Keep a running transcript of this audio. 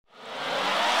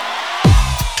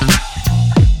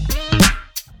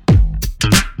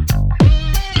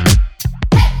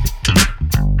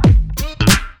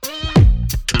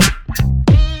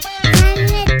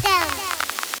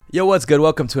Yo, what's good?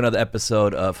 Welcome to another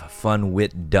episode of Fun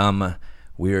Wit Dumb.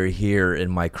 We're here in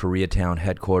my Koreatown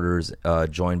headquarters,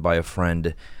 joined by a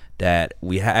friend that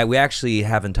we actually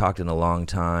haven't talked in a long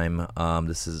time.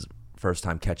 This is first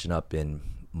time catching up in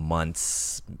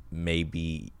months,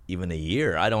 maybe even a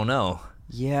year. I don't know.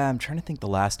 Yeah, I'm trying to think the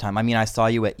last time. I mean, I saw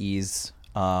you at E's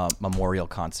memorial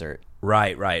concert.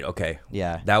 Right. Okay.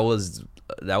 Yeah. That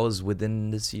was within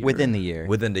this year? Within the year.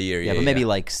 Within the year, yeah. But maybe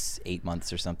like 8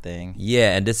 months or something.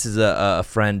 Yeah, and this is a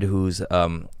friend who's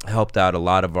helped out a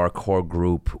lot of our core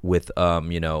group with,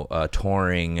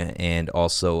 touring, and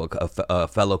also a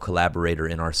fellow collaborator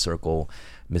in our circle,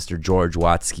 Mr. George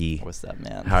Watsky. What's up,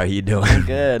 man? How are you doing? I'm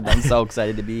good. I'm so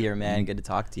excited to be here, man. Good to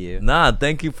talk to you. Nah,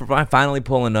 thank you for finally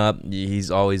pulling up. He's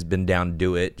always been down to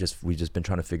do it. We've just been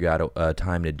trying to figure out a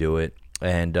time to do it.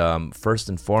 And first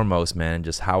and foremost, man,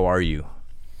 just how are you?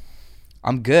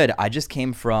 I'm good. I just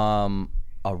came from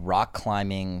a rock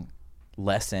climbing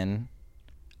lesson.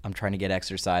 I'm trying to get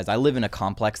exercise. I live in a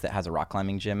complex that has a rock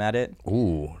climbing gym at it.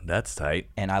 Ooh, that's tight.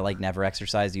 And I never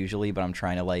exercise usually, but I'm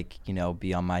trying to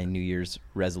be on my New Year's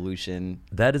resolution.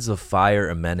 That is a fire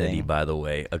amenity, thing. By the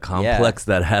way. A complex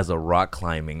that has a rock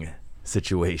climbing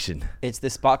situation. It's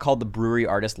this spot called the Brewery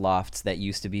Artist Lofts that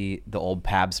used to be the old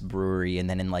Pabst Brewery, and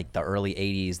then in like the early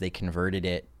 80s they converted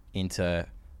it into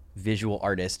visual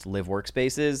artist live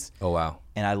workspaces. Oh wow.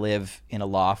 And I live in a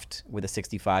loft with a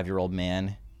 65-year-old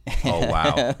man. Oh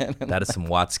wow. That is some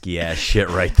Watsky ass shit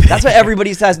right there. That's what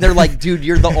everybody says. They're like, dude,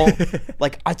 you're the old,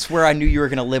 like, I swear I knew you were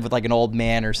gonna live with like an old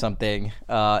man or something.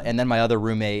 And then my other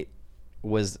roommate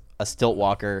was a stilt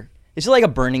walker. It's just like a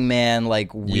Burning Man,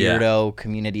 like weirdo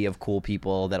community of cool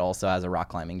people that also has a rock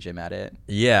climbing gym at it.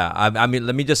 Yeah, I mean,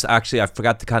 let me just I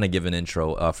forgot to kind of give an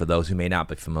intro for those who may not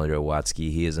be familiar with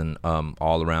Watsky. He is an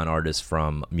all-around artist,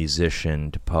 from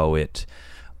musician to poet,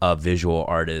 visual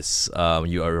artist.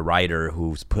 You are a writer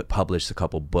who's published a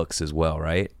couple books as well,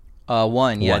 right? I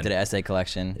did an essay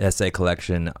collection.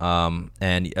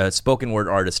 And a spoken word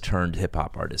artist turned hip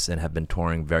hop artist, and have been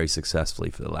touring very successfully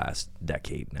for the last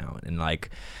decade now. And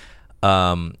like.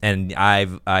 And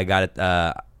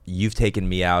you've taken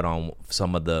me out on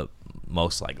some of the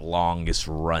most like longest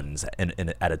runs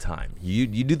at a time. You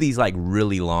do these like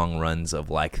really long runs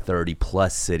of like 30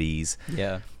 plus cities.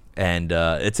 Yeah. And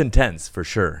it's intense for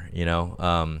sure, you know.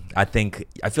 I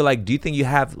feel like, do you think you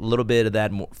have a little bit of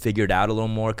that figured out a little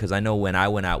more? Because I know when I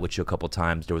went out with you a couple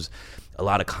times, there was a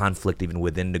lot of conflict even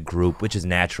within the group, which is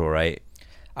natural, right?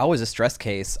 I was a stress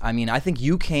case. I mean, I think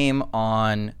you came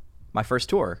on my first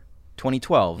tour.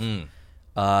 2012,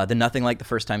 the Nothing Like the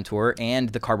First Time tour and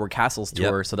the Cardboard Castles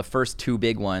tour. Yep. So the first two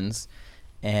big ones.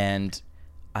 And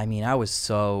I mean, I was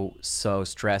so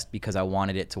stressed because I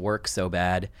wanted it to work so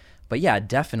bad. But yeah,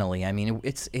 definitely. I mean,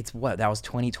 it's what? That was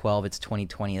 2012. It's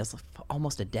 2020. That's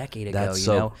almost a decade ago. That's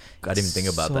you know? I didn't even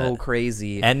think about that. So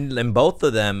crazy. And both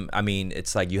of them, I mean,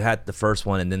 it's like you had the first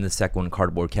one and then the second one,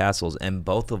 Cardboard Castles, and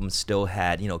both of them still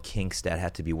had, kinks that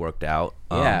had to be worked out.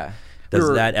 Yeah.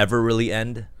 Does that ever really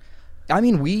end? I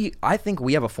mean, I think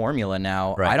we have a formula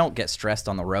now. Right. I don't get stressed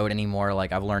on the road anymore.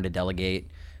 Like, I've learned to delegate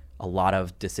a lot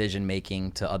of decision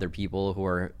making to other people who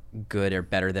are good or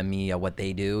better than me at what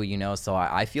they do, So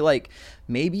I feel like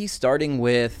maybe starting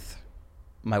with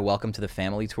my Welcome to the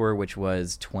Family tour, which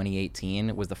was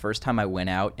 2018, was the first time I went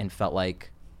out and felt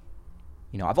like,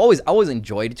 I've always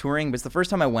enjoyed touring, but it's the first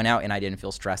time I went out and I didn't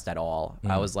feel stressed at all.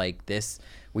 I was like,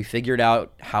 we figured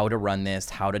out how to run this,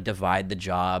 how to divide the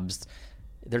jobs.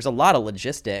 There's a lot of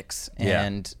logistics,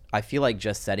 and I feel like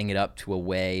just setting it up to a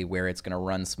way where it's going to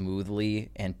run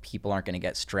smoothly and people aren't going to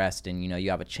get stressed, and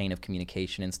you have a chain of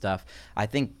communication and stuff. I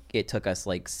think it took us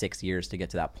like 6 years to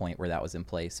get to that point where that was in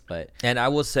place. And I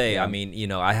will say, I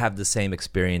mean, I have the same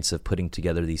experience of putting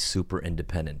together these super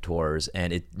independent tours,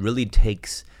 and it really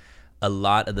takes a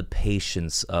lot of the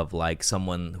patience of like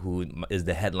someone who is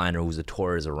the headliner who's the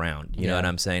tour is around. You know what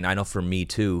I'm saying? I know for me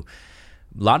too.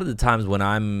 A lot of the times when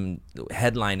I'm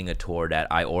headlining a tour that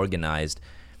I organized,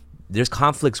 there's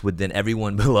conflicts within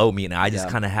everyone below me, and I just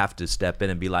kind of have to step in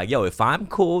and be like, yo, if I'm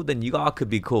cool, then you all could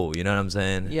be cool. You know what I'm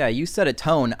saying? Yeah, you set a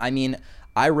tone. I mean,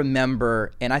 I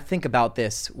remember, and I think about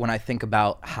this when I think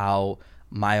about how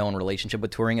my own relationship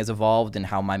with touring has evolved and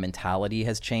how my mentality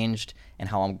has changed and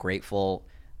how I'm grateful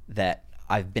that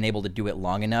I've been able to do it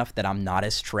long enough that I'm not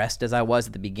as stressed as I was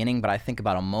at the beginning. But I think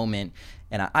about a moment,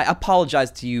 and I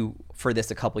apologize to you for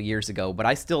this a couple years ago, but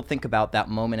I still think about that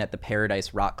moment at the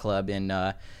Paradise Rock Club in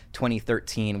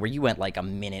 2013 where you went like a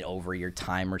minute over your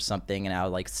time or something, and I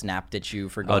like snapped at you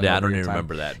for going over your time. I don't even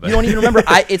remember that. But. You don't even remember?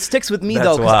 It sticks with me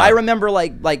though, because I remember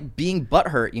like being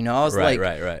butthurt, I was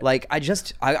right. like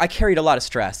I carried a lot of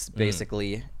stress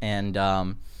basically, and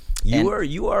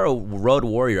You are a road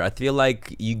warrior. I feel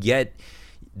like you get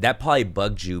that probably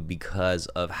bugged you because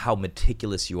of how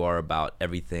meticulous you are about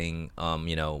everything.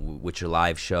 With your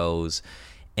live shows,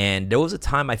 and there was a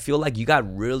time I feel like you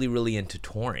got really, really into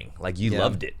touring. Like you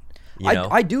loved it.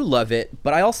 I do love it,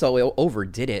 but I also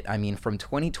overdid it. I mean, from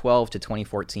 2012 to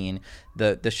 2014,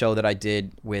 the show that I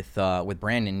did with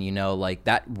Brandon, like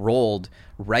that rolled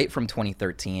right from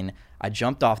 2013. I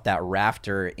jumped off that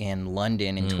rafter in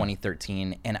London in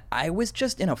 2013, and I was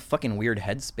just in a fucking weird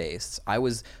headspace. I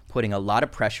was putting a lot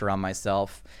of pressure on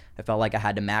myself. I felt like I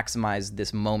had to maximize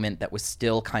this moment that was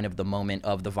still kind of the moment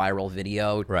of the viral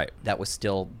video, right? That was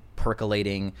still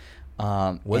percolating.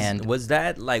 Was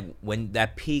that like when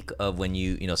that peak of when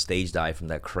you stage dive from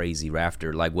that crazy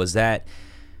rafter? Like was that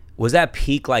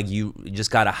peak like you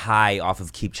just got a high off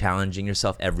of keep challenging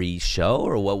yourself every show,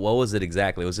 or what was it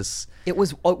exactly? It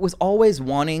was always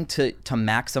wanting to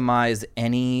maximize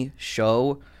any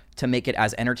show to make it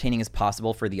as entertaining as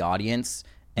possible for the audience,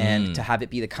 and to have it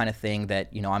be the kind of thing that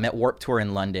I'm at Warped Tour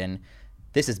in London.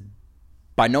 This is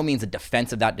by no means a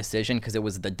defense of that decision, because it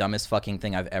was the dumbest fucking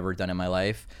thing I've ever done in my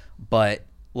life. But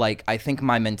like, I think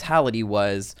my mentality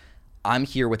was, I'm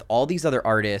here with all these other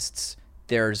artists.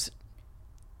 There's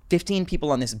 15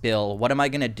 people on this bill. What am I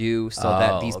going to do so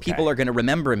that these people are going to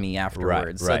remember me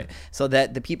afterwards? Right. So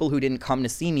that the people who didn't come to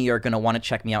see me are going to want to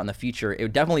check me out in the future.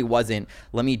 It definitely wasn't,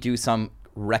 let me do some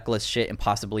reckless shit and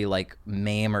possibly like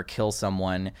maim or kill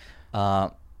someone.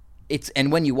 And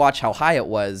when you watch how high it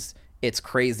was, it's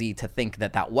crazy to think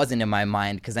that wasn't in my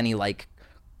mind, because any like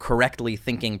correctly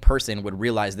thinking person would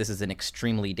realize this is an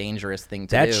extremely dangerous thing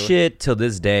to do. That shit, till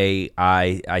this day,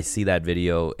 I see that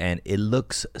video and it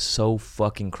looks so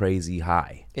fucking crazy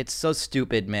high. It's so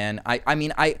stupid, man. I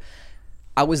mean, I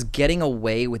was getting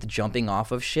away with jumping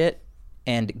off of shit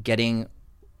and getting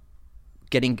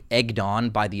egged on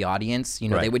by the audience.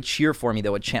 They would cheer for me. They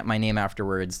would chant my name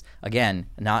afterwards. Again,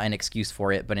 not an excuse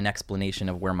for it, but an explanation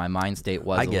of where my mind state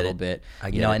was a little bit.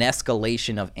 An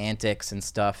escalation of antics and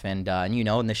stuff. And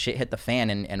the shit hit the fan.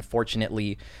 And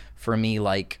fortunately for me,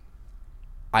 like,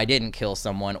 I didn't kill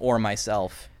someone or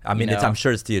myself. I mean, I'm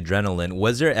sure it's the adrenaline.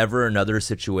 Was there ever another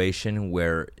situation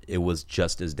where it was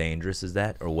just as dangerous as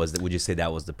that, or would you say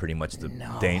that was pretty much the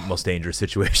most dangerous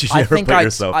situation you ever put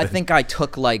yourself in? I think I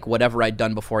took like whatever I'd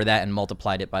done before that and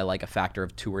multiplied it by like a factor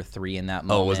of 2 or 3 in that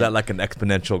moment. Oh, was that like an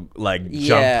exponential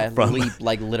jump from? Leap,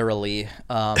 like literally.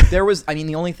 There was. I mean,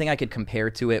 the only thing I could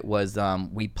compare to it was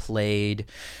we played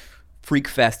Freak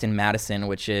Fest in Madison,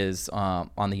 which is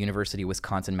on the University of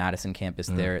Wisconsin-Madison campus,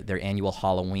 their annual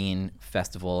Halloween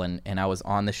festival. And I was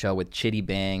on the show with Chitty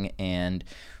Bang, and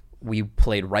we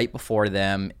played right before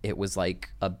them. It was like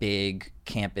a big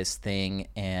campus thing,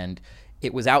 and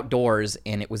it was outdoors,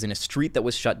 and it was in a street that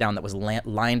was shut down that was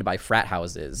lined by frat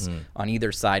houses on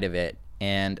either side of it.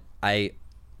 And I,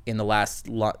 in the last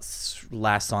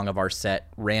song of our set,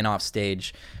 ran off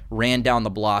stage, ran down the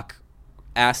block,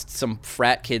 asked some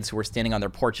frat kids who were standing on their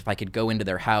porch if I could go into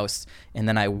their house, and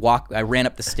then I ran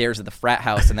up the stairs of the frat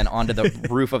house and then onto the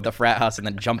roof of the frat house, and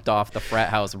then jumped off the frat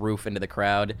house roof into the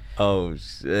crowd. Oh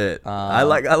shit! I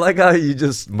like how you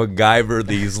just MacGyver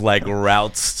these like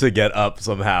routes to get up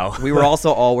somehow. We were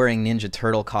also all wearing Ninja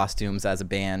Turtle costumes as a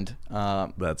band.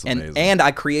 That's amazing. And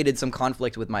I created some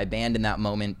conflict with my band in that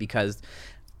moment, because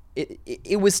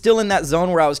it was still in that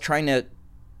zone where I was trying to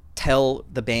tell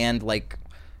the band, like,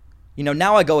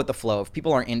 now I go with the flow. If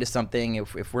people aren't into something,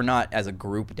 if we're not as a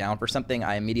group down for something,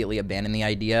 I immediately abandon the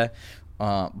idea.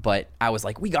 But I was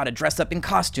like, we got to dress up in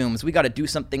costumes. We got to do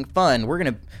something fun.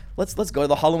 Let's go to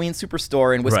the Halloween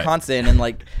Superstore in Wisconsin. And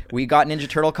like, we got Ninja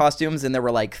Turtle costumes, and there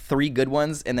were like 3 good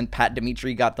ones. And then Pat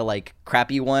Dimitri got the like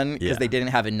crappy one because they didn't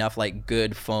have enough like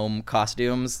good foam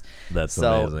costumes. That's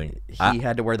amazing. He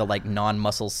had to wear the like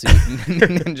non-muscle suit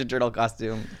Ninja Turtle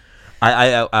costume.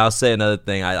 I'll say another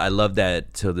thing. I love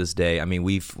that till this day. I mean,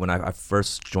 when I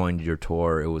first joined your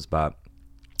tour, it was about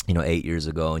 8 years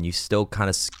ago, and you still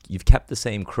you've kept the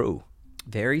same crew.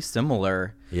 Very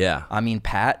similar. Yeah. I mean,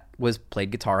 Pat played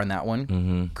guitar on that one.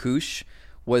 Mm-hmm. Koosh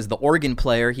was the organ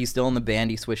player. He's still in the band.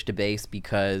 He switched to bass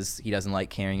because he doesn't like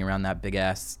carrying around that big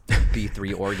ass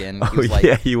B3 organ.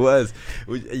 He was.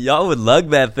 Y'all would lug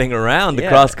that thing around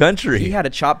across country. He had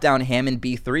a chopped down Hammond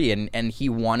B3, and he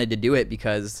wanted to do it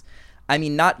because, I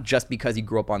mean, not just because he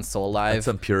grew up on Soul Live. That's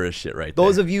some purist shit right there.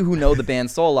 Those of you who know the band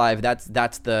Soul Live, that's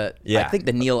the I think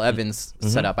the Neil Evans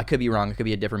setup. I could be wrong. It could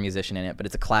be a different musician in it, but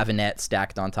it's a clavinet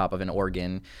stacked on top of an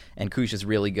organ. And Koosh is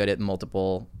really good at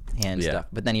multiple and stuff.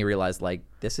 But then he realized like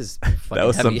this is fucking That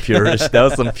was heavy.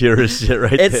 some purist shit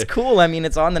right It's there. cool. I mean,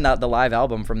 it's on the live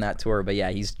album from that tour. But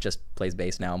yeah, he's just plays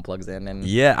bass now and plugs in. And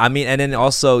Yeah, I mean, and then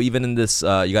also even in this, you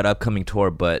got an upcoming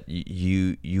tour, but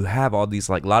you have all these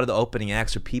like a lot of the opening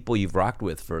acts are people you've rocked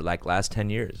with for like last 10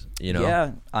 years. You know.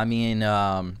 Yeah, I mean,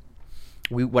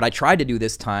 what I tried to do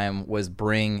this time was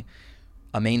bring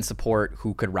a main support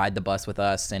who could ride the bus with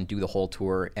us and do the whole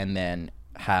tour, and then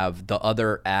have the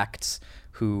other acts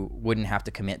who wouldn't have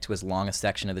to commit to as long a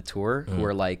section of the tour, who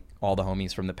are like all the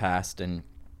homies from the past, and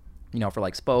for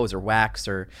like Spose or Wax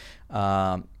or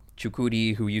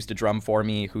Chukudi, who used to drum for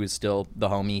me, who is still the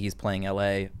homie. He's playing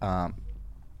LA.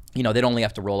 They'd only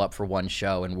have to roll up for one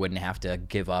show and wouldn't have to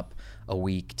give up a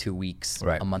week, 2 weeks,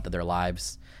 Right. a month of their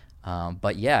lives.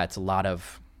 But yeah, it's a lot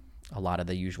of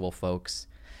the usual folks.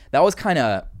 That was kind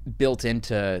of built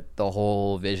into the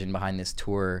whole vision behind this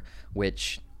tour,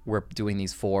 which we're doing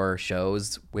these 4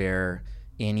 shows where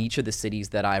in each of the cities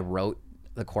that I wrote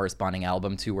the corresponding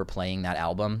album to, we're playing that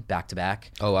album back to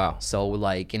back. Oh wow. So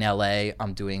like in LA,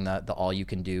 I'm doing the All You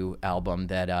Can Do album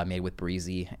that I made with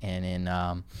Breezy, and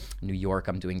in New York,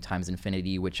 I'm doing Times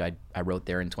Infinity, which I wrote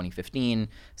there in 2015.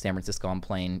 San Francisco, I'm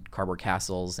playing Cardboard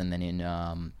Castles, and then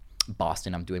in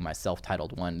Boston, I'm doing my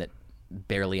self-titled one that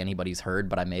barely anybody's heard,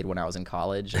 but I made when I was in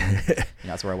college, and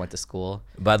that's where I went to school.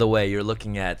 By the way, you're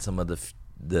looking at some of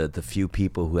the few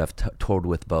people who have toured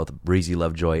with both Breezy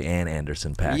Lovejoy and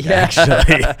Anderson .Paak. Yeah.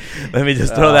 Actually, let me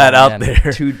just throw that out Man.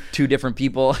 there. Two different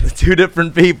people. 2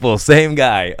 different people, same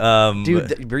guy.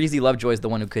 Dude, Breezy Lovejoy is the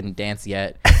one who couldn't dance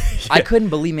yet. I couldn't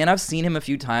believe, man. I've seen him a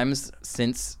few times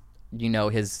since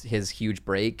his huge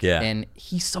break. Yeah. And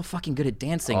he's so fucking good at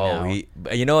dancing now. He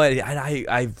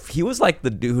was like the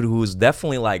dude who was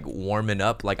definitely like warming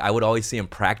up. Like I would always see him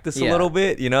practice a Yeah. little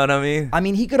bit. You know what I mean? I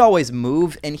mean, he could always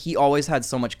move, and he always had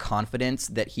so much confidence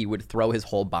that he would throw his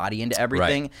whole body into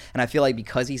everything. Right. And I feel like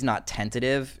because he's not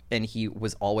tentative and he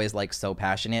was always like so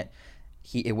passionate,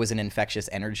 it was an infectious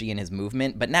energy in his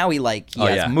movement. But now he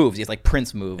has moves. He has like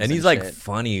Prince moves. And he's like shit.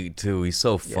 funny too. He's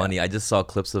so funny. I just saw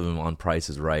clips of him on Price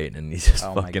is Right, and he's just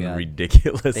Oh my fucking God.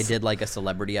 ridiculous. They did like a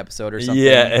celebrity episode or something.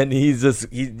 Yeah, and he's just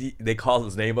they call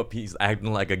his name up. He's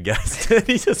acting like a guest. And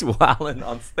he's just wilding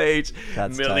on stage,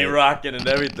 That's Millie tight. rocking and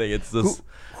everything. It's just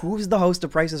Who's the host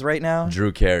of Prices right now?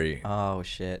 Drew Carey. Oh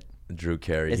shit. Drew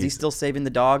Carey. Is he still saving the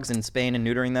dogs in Spain and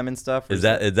neutering them and stuff? Or Is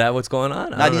that what's going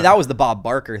on? I mean, that was the Bob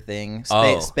Barker thing.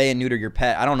 Oh. Spay and neuter your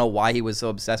pet. I don't know why he was so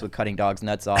obsessed with cutting dogs'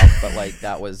 nuts off, but like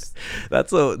that was.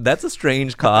 That's a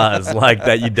strange cause like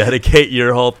that you dedicate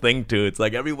your whole thing to. It's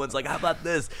like everyone's like, how about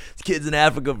this? Kids in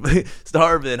Africa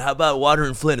starving. How about water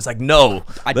in Flint? It's like, no.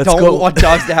 I let's don't go. want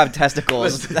dogs to have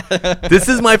testicles. This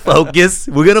is my focus.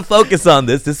 We're gonna focus on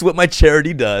this. This is what my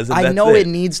charity does. And I that's know it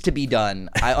needs to be done.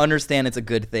 I understand it's a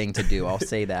good thing to do. I'll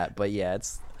say that. But yeah,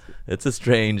 It's a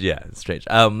strange, it's strange.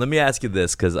 Let me ask you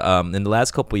this, because in the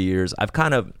last couple of years, I've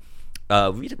kind of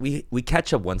we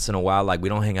catch up once in a while. Like we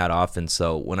don't hang out often,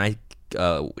 so when I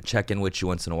check in with you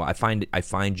once in a while, I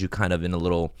find you kind of in a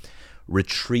little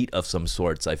retreat of some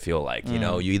sorts. I feel like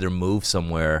you either move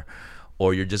somewhere,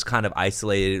 or you're just kind of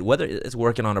isolated. Whether it's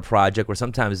working on a project, or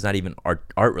sometimes it's not even art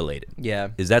related. yeah.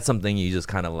 Is that something you just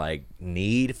kind of like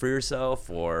need for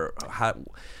yourself, or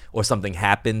or something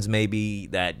happens maybe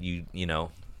that you know?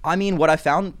 I mean, what I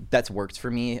found that's worked for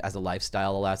me as a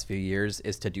lifestyle the last few years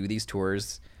is to do these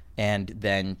tours and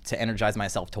then to energize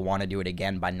myself to want to do it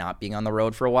again by not being on the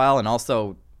road for a while, and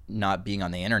also not being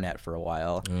on the internet for a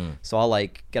while. So I'll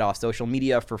like get off social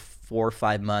media for 4 or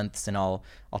 5 months, and I'll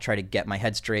try to get my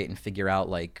head straight and figure out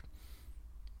like,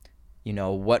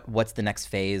 what's the next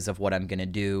phase of what I'm gonna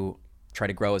do. Try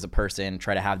to grow as a person.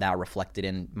 Try to have that reflected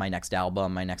in my next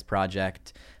album, my next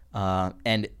project.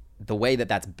 And the way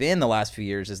that's been the last few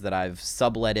years is that I've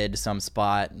subletted some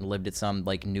spot and lived at some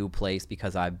like new place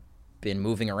because I've been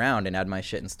moving around and had my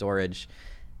shit in storage.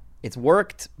 It's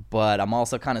worked, but I'm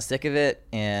also kind of sick of it,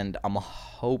 and I'm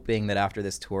hoping that after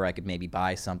this tour I could maybe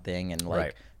buy something and like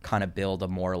Right. kind of build a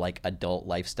more like adult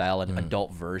lifestyle, an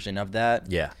adult version of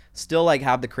that. Yeah. Still like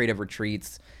have the creative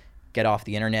retreats, get off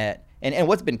the internet. And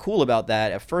what's been cool about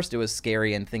that, at first it was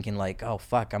scary and thinking like, oh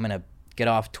fuck, I'm gonna get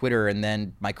off Twitter and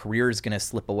then my career is gonna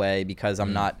slip away because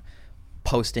I'm not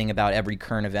posting about every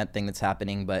current event thing that's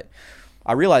happening. But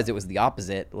I realized it was the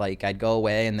opposite. Like I'd go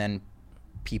away and then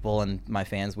people and my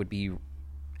fans would be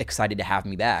excited to have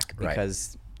me back Right.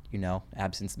 because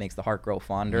absence makes the heart grow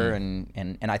fonder,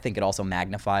 and I think it also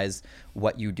magnifies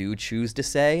what you do choose to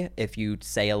say if you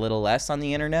say a little less on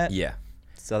the internet. Yeah.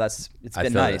 So it's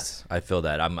been nice. I feel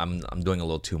that I'm doing a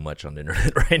little too much on the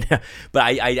internet right now, but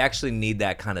I actually need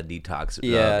that kind of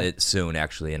detox soon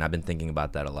actually, and I've been thinking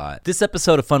about that a lot. This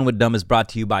episode of Fun with Dumb is brought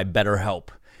to you by BetterHelp.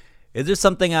 Is there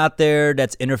something out there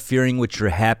that's interfering with your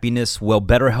happiness? Well,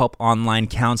 BetterHelp Online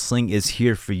Counseling is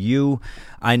here for you.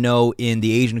 I know in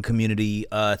the Asian community,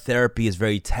 therapy is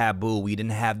very taboo. We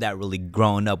didn't have that really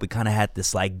growing up. We kind of had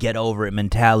this like get over it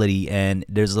mentality, and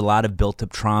there's a lot of built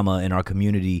up trauma in our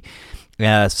community.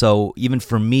 So even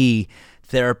for me,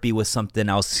 therapy was something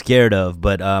I was scared of,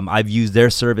 but I've used their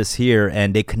service here,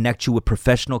 and they connect you with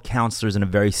professional counselors in a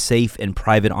very safe and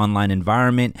private online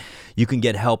environment. You can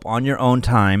get help on your own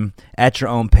time, at your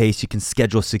own pace. You can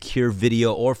schedule secure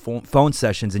video or phone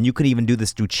sessions, and you can even do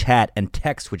this through chat and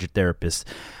text with your therapist.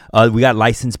 We got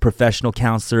licensed professional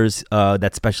counselors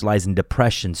that specialize in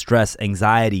depression, stress,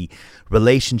 anxiety,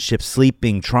 relationships,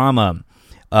 sleeping, trauma,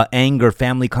 anger,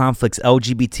 family conflicts,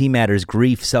 LGBT matters,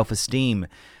 grief, self-esteem.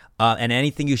 And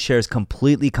anything you share is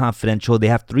completely confidential. They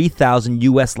have 3,000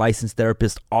 U.S. licensed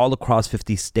therapists all across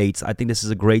 50 states. I think this is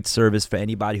a great service for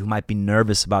anybody who might be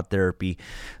nervous about therapy.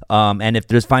 And if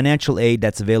there's financial aid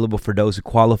that's available for those who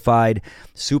qualified,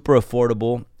 super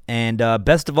affordable. And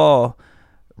best of all,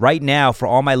 right now, for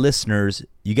all my listeners,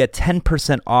 you get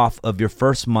 10% off of your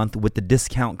first month with the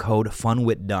discount code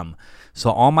FUNWITHDUMB. So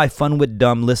all my Fun with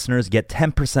Dumb listeners get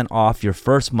 10% off your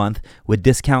first month with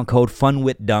discount code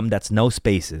FUNWITHDUMB. That's no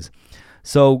spaces.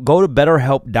 So go to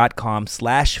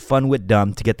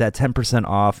betterhelp.com/funwithdumb to get that 10%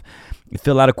 off. You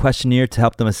fill out a questionnaire to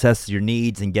help them assess your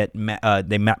needs and get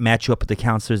they match you up with the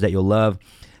counselors that you'll love.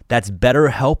 That's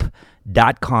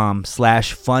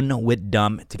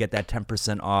betterhelp.com/funwithdumb to get that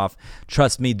 10% off.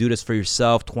 Trust me, do this for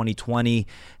yourself. 2020,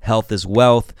 health is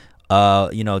wealth.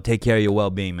 Take care of your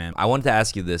well-being, man. I wanted to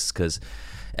ask you this because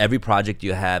every project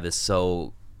you have is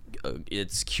so,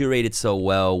 it's curated so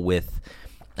well with,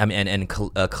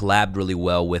 collabed really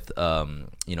well with,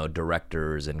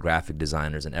 directors and graphic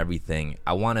designers and everything.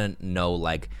 I want to know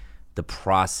like the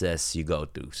process you go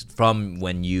through from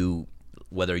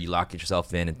whether you lock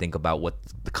yourself in and think about what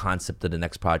the concept of the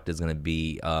next project is going to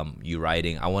be, you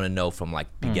writing. I want to know from like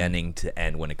beginning to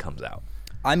end when it comes out.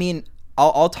 I mean,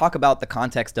 I'll talk about the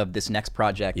context of this next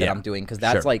project that I'm doing because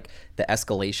that's like the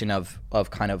escalation of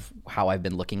kind of how I've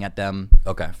been looking at them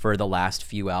for the last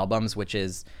few albums, which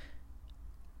is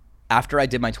after I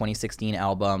did my 2016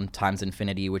 album, Times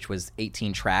Infinity, which was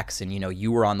 18 tracks, and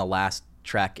you were on the last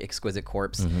track, Exquisite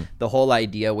Corpse. Mm-hmm. The whole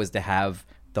idea was to have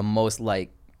the most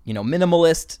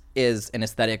minimalist is an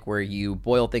aesthetic where you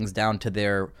boil things down to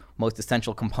their most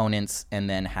essential components and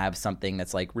then have something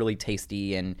that's like really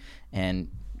tasty and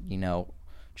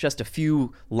just a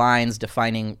few lines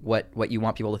defining what you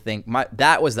want people to think.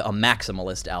 That was a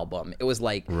maximalist album. It was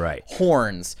like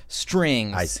horns,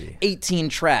 strings, 18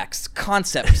 tracks,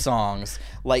 concept songs,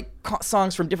 like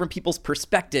songs from different people's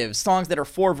perspectives, songs that are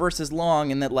 4 verses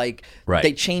long and that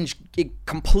they change it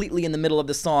completely in the middle of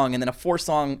the song, and then a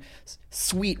 4-song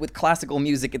suite with classical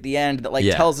music at the end that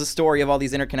tells the story of all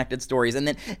these interconnected stories.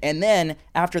 And then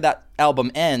after that album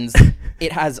ends,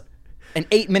 it has an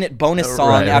 8-minute bonus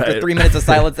song after 3 minutes of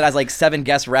silence that has like 7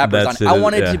 guest rappers on it. I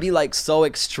wanted it to be like so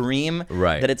extreme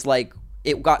that it's like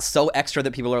it got so extra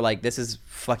that people are like, this is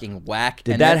fucking whack.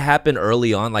 Did that happen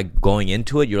early on, like going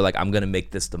into it? You're like, I'm gonna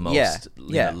make this the most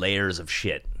layers of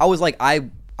shit. I was like, I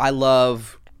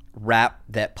love rap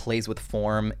that plays with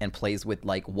form and plays with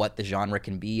like what the genre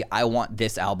can be. I want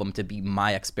this album to be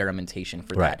my experimentation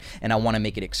for that, and I want to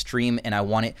make it extreme, and I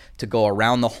want it to go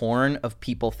around the horn of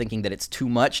people thinking that it's too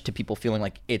much to people feeling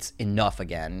like it's enough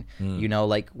again.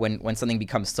 Like when something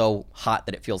becomes so hot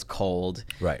that it feels cold.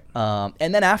 And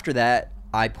then after that,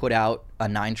 I put out a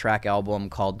 9-track album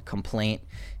called Complaint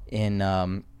in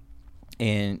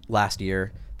last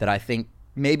year that I think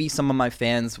maybe some of my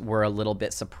fans were a little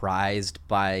bit surprised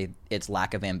by its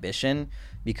lack of ambition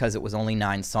because it was only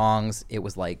 9 songs. It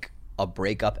was like a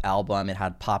breakup album. It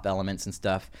had pop elements and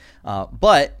stuff.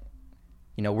 But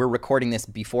we're recording this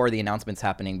before the announcement's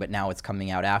happening, but now it's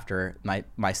coming out after.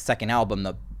 My second album,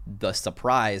 the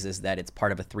surprise is that it's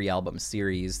part of a 3-album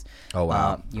series. Oh,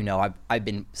 wow. I've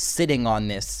been sitting on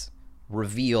this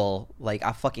reveal. Like,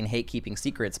 I fucking hate keeping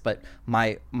secrets, but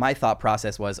my thought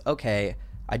process was, okay,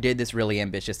 I did this really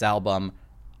ambitious album.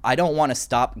 I don't want to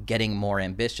stop getting more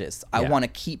ambitious. I want to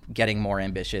keep getting more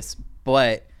ambitious,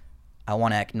 but I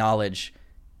want to acknowledge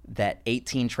that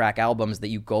 18-track albums that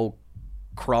you go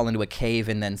crawl into a cave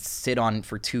and then sit on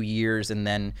for 2 years, and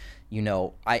then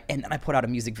I put out a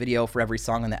music video for every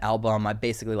song on the album. I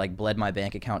basically like bled my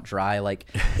bank account dry. Like,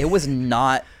 it was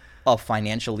not a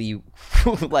financially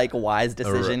like wise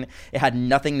decision. It had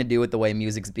nothing to do with the way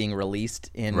music's being released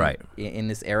in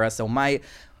this era. So my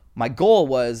goal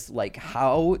was like,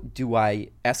 how do I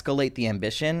escalate the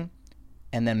ambition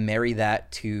and then marry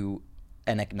that to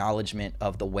an acknowledgement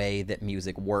of the way that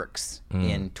music works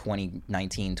in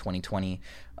 2019, 2020.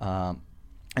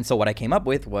 And so what I came up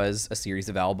with was a series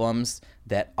of albums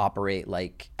that operate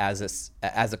like as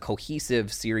a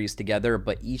cohesive series together,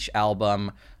 but each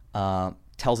album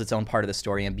tells its own part of the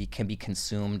story and can be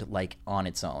consumed like on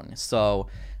its own. So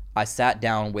I sat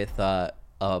down with a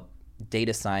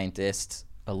data scientist,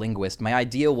 a linguist. My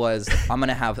idea was I'm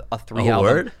gonna have a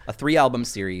three album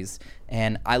series,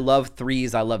 and I love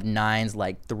threes. I love nines.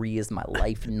 Like 3 is my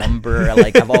life number.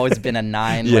 Like I've always been a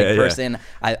 9 person.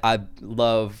 I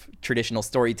love traditional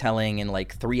storytelling and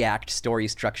like 3-act story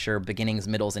structure, beginnings,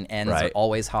 middles, and ends. Are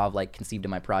always how I've like conceived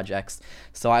of my projects.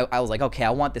 So I was like, okay,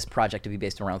 I want this project to be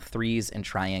based around threes and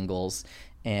triangles,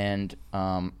 and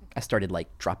I started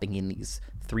like dropping in these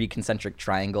 3 concentric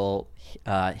triangle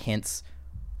hints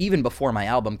even before my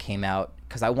album came out,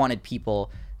 because I wanted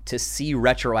people to see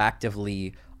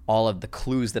retroactively all of the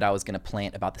clues that I was going to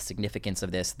plant about the significance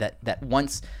of this, that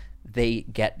once they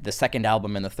get the second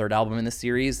album and the third album in the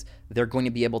series, they're going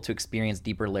to be able to experience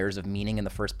deeper layers of meaning in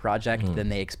the first project than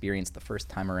they experienced the first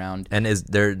time around. And is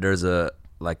it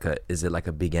like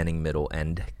a beginning, middle,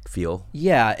 end feel?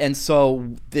 Yeah, and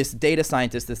so this data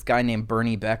scientist, this guy named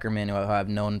Bernie Beckerman, who I've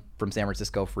known from San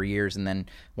Francisco for years, and then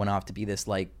went off to be this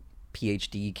like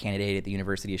PhD candidate at the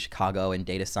University of Chicago in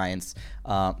data science.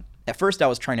 At first I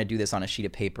was trying to do this on a sheet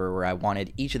of paper where I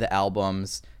wanted each of the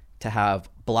albums to have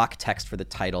block text for the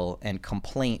title, and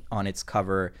Complaint on its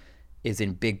cover is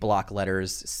in big block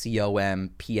letters,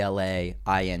 COMPLAINT,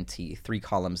 3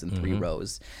 columns and 3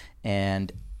 rows.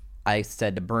 And I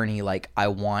said to Bernie, like, I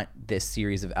want this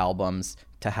series of albums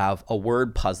to have a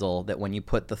word puzzle that when you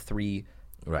put the 3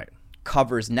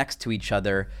 covers next to each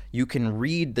other, you can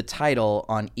read the title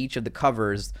on each of the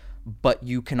covers, but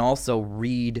you can also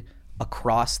read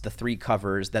across the 3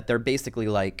 covers that they're basically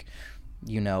like,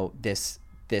 you know, this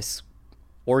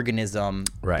organism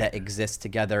that exists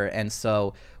together. And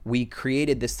so we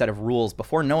created this set of rules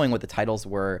before knowing what the titles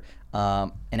were,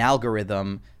 an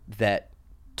algorithm that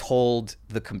told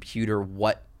the computer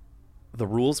what the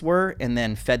rules were and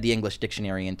then fed the English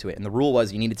dictionary into it. And the rule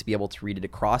was you needed to be able to read it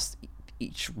across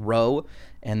each row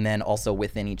and then also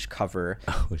within each cover.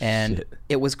 Shit.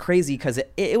 It was crazy because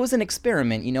it was an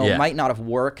experiment, you know. It might not have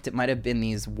worked. It might have been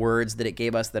these words that it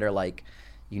gave us that are like,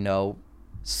 you know,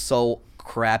 so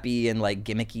crappy and like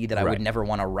gimmicky that I would never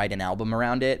want to write an album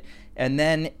around it. And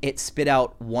then it spit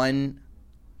out one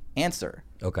answer.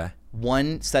 Okay.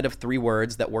 One set of 3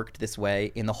 words that worked this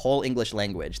way in the whole English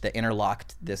language that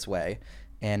interlocked this way.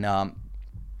 And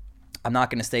I'm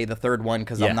not going to say the third one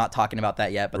because I'm not talking about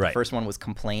that yet, but the first one was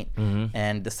Complaint,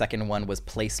 and the second one was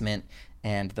Placement,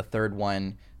 and the third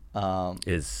one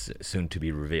is soon to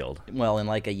be revealed. Well, in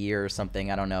like a year or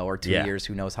something, I don't know, or 2 years,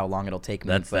 who knows how long it'll take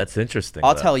me. That's interesting.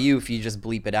 I'll tell you if you just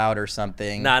bleep it out or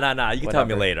something. No, you can tell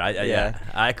me later.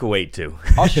 I could wait too.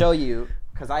 I'll show you,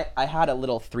 because I had a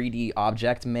little 3D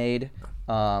object made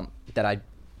that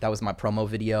was my promo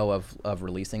video of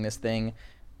releasing this thing,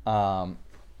 and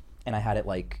I had it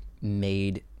like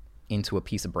made into a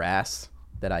piece of brass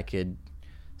that I could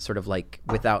sort of like,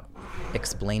 without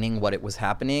explaining what it was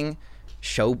happening,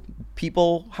 show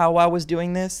people how I was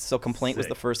doing this. So Complaint was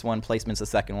the first one, Placement's the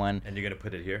second one. And you're gonna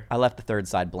put it here? I left the third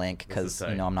side blank because,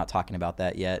 you know, I'm not talking about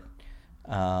that yet.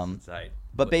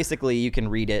 But basically you can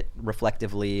read it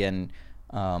reflectively, and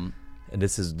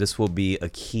this will be a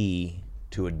key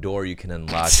to a door you can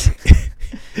unlock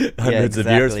hundreds of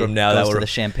years from now. Goes to the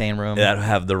champagne room. That'll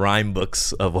have the rhyme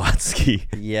books of Watsky.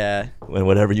 Yeah. And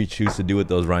whatever you choose to do with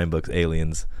those rhyme books,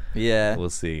 aliens. Yeah. We'll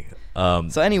see.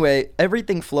 So anyway,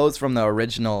 everything flows from the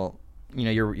original, you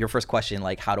know, your first question,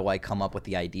 like, how do I come up with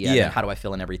the idea? And how do I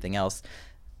fill in everything else?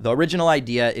 The original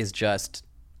idea is just,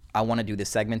 I want to do this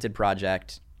segmented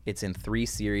project. It's in 3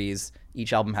 series.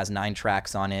 Each album has 9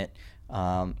 tracks on it.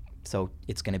 So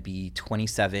it's going to be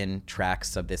 27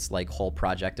 tracks of this like whole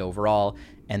project overall.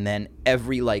 And then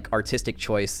every like artistic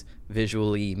choice,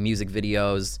 visually, music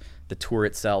videos, the tour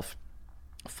itself,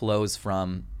 flows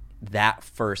from that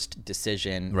first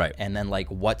decision. Right. And then like,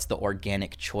 what's the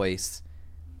organic choice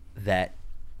that,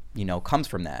 you know, comes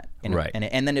from that. And,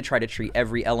 and then to try to treat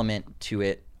every element to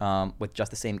it with just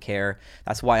the same care.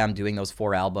 That's why I'm doing those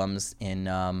 4 albums in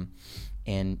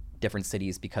different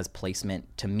cities, because Placement,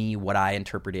 to me, what I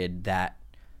interpreted that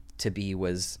to be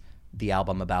was the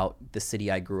album about the city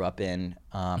I grew up in,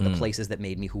 the places that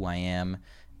made me who I am.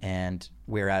 And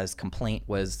whereas Complaint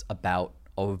was about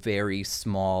a very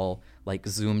small, like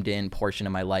zoomed in portion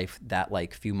of my life, that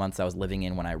like few months I was living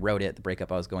in when I wrote it, the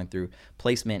breakup I was going through.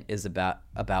 Placement is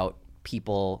about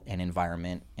people and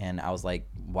environment, and I was like,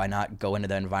 why not go into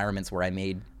the environments where I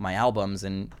made my albums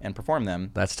and perform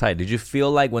them? That's tight. Did you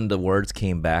feel like when the words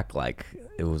came back, like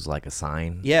it was like a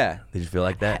sign? Yeah. Did you feel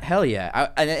like that? Hell yeah.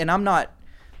 And I'm not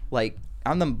like,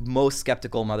 I'm the most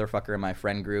skeptical motherfucker in my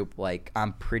friend group. Like,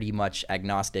 I'm pretty much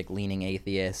agnostic, leaning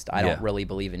atheist. I don't really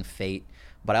believe in fate,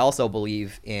 but I also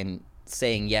believe in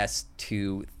saying yes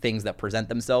to things that present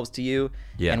themselves to you.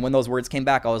 Yeah. And when those words came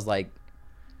back, I was like,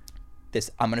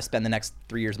 I'm going to spend the next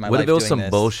 3 years of my life doing this. What if it was some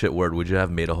bullshit word? Would you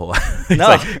have made a whole... No.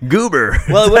 Like, goober.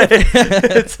 Well,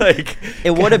 it's like...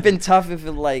 It would have been tough if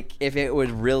it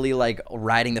was really like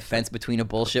riding the fence between a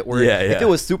bullshit word. Yeah. If it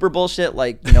was super bullshit,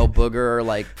 like, you know, booger or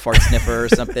like fart sniffer or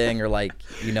something, or like,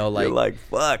 you know, like... You're like,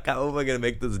 fuck, how am I going to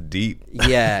make this deep?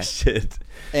 Yeah. Shit.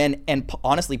 And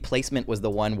honestly, placement was the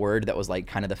one word that was like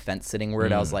kind of the fence sitting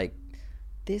word. I was like,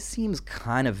 this seems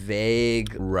kind of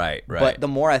vague. Right. But the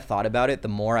more I thought about it, the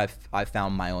more I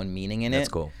found my own meaning in it. That's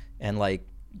cool. And like,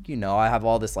 you know, I have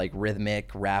all this like rhythmic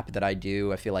rap that I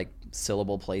do. I feel like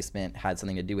syllable placement had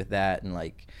something to do with that. And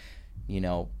like, you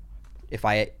know, if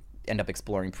I end up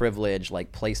exploring privilege,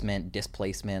 like placement,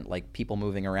 displacement, like people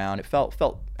moving around, it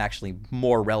felt actually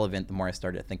more relevant the more I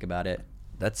started to think about it.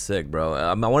 That's sick, bro.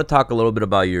 I want to talk a little bit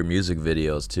about your music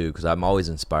videos too, because I'm always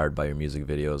inspired by your music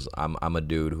videos. I'm a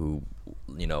dude who,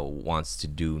 you know, wants to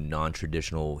do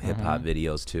non-traditional hip hop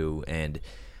videos too, and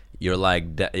you're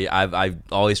like, I've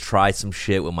always tried some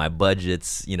shit with my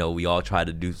budgets. You know, we all try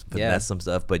to do finesse some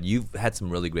stuff, but you've had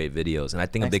some really great videos, and I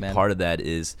think a big part of that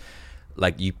is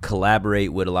like you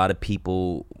collaborate with a lot of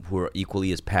people who are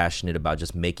equally as passionate about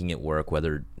just making it work,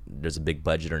 whether there's a big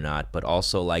budget or not, but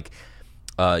also like.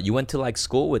 You went to like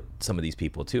school with some of these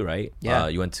people too, right? Yeah.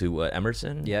 You went to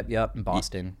Emerson. Yep, in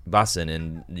Boston.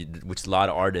 And which a lot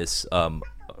of artists.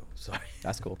 Sorry,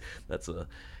 that's cool. That's a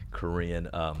Korean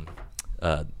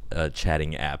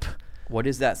chatting app. What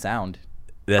is that sound?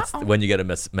 That's when you get a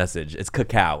message. It's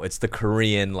Kakao. It's the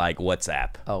Korean like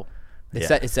WhatsApp. Oh.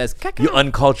 It says, you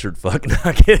uncultured fuck. No,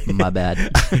 I'm kidding. My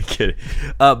bad. I'm kidding.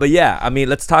 But yeah, I mean,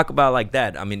 let's talk about like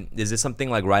that. I mean, is this something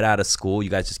like right out of school you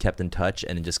guys just kept in touch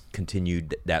and just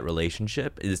continued that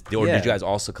relationship? Or did you guys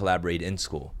also collaborate in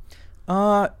school?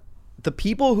 The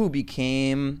people who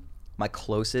became my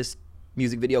closest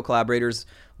music video collaborators,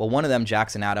 well, one of them,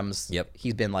 Jackson Adams,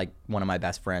 he's been like one of my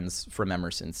best friends from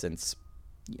Emerson since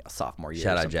sophomore year.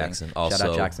 Shout out Jackson. Also, shout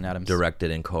out Jackson Adams.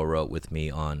 Directed and co-wrote with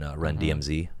me on Run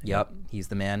DMZ. Yep, he's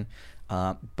the man.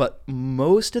 But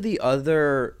most of the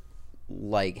other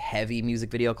like heavy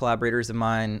music video collaborators of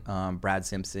mine, Brad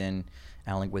Simpson,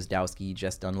 Alan Gwizdowski,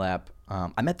 Jess Dunlap,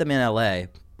 I met them in LA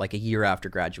like a year after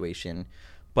graduation.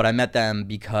 But I met them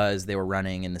because they were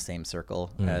running in the same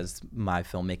circle as my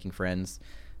filmmaking friends.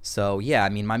 So yeah, I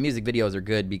mean, my music videos are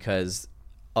good because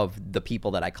of the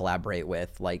people that I collaborate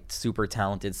with, like super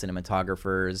talented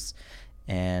cinematographers,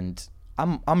 and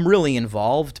I'm really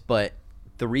involved, but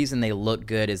the reason they look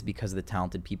good is because of the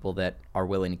talented people that are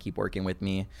willing to keep working with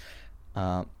me.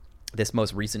 This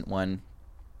most recent one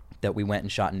that we went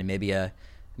and shot in Namibia, I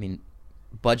mean,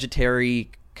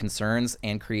 budgetary concerns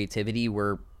and creativity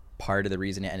were part of the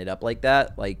reason it ended up like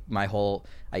that. Like my whole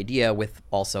idea with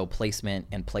also placement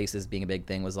and places being a big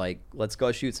thing was like, let's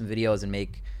go shoot some videos and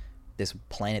make this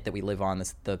planet that we live on,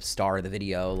 the star of the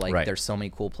video. Like there's so many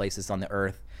cool places on the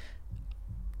earth.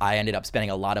 I ended up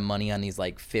spending a lot of money on these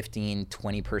like 15,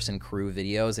 20 person crew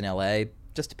videos in LA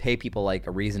just to pay people like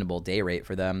a reasonable day rate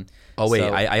for them. Oh wait,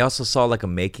 I also saw like a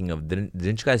making of, didn't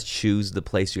you guys choose the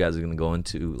place you guys are going to go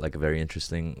into like a very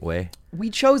interesting way? We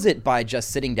chose it by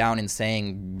just sitting down and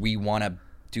saying we want to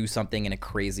do something in a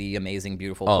crazy, amazing,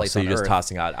 beautiful place on Earth. Oh, so you're just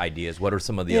tossing out ideas. What are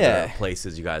some of the other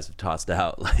places you guys have tossed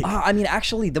out? Like, I mean,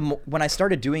 actually, when I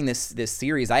started doing this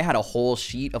series, I had a whole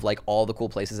sheet of like all the cool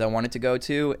places I wanted to go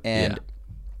to, and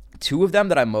two of them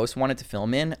that I most wanted to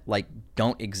film in like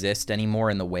don't exist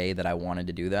anymore in the way that I wanted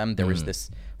to do them. There was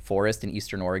this forest in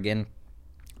Eastern Oregon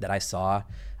that I saw.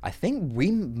 I think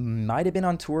we might have been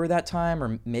on tour that time,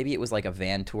 or maybe it was like a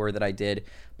van tour that I did,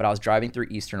 but I was driving through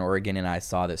Eastern Oregon and I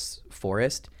saw this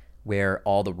forest where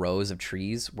all the rows of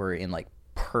trees were in like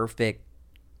perfect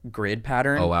grid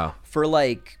pattern. Oh, wow. For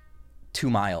like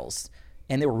 2 miles.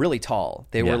 And they were really tall.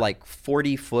 They were like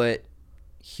 40-foot,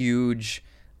 huge,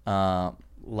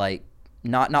 like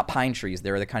not pine trees.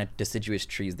 They're the kind of deciduous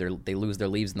trees. They lose their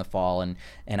leaves in the fall. And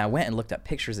I went and looked at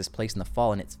pictures of this place in the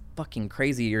fall, and it's fucking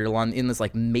crazy. You're in this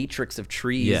like matrix of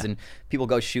trees, and people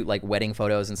go shoot like wedding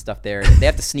photos and stuff there. They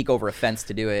have to sneak over a fence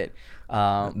to do it.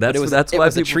 But it was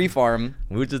a tree farm.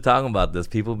 We were just talking about this.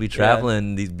 People be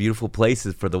traveling these beautiful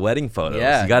places for the wedding photos.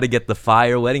 Yeah. You got to get the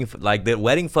fire wedding. Like the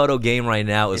wedding photo game right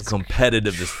now is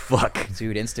competitive as fuck.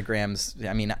 Dude, Instagram's.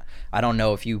 I mean, I don't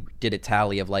know if you did a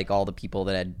tally of like all the people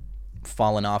that had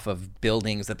fallen off of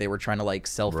buildings that they were trying to like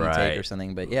selfie take or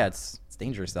something, but yeah, it's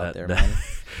dangerous out there, man.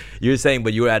 You were saying,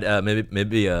 but you were at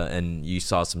Namibia, and you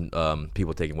saw some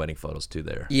people taking wedding photos too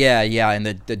there. Yeah, in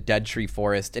the dead tree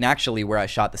forest, and actually where I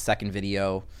shot the second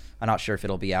video, I'm not sure if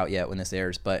it'll be out yet when this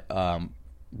airs, but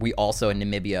we also in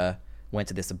Namibia went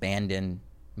to this abandoned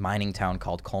mining town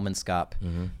called Kolmanskap,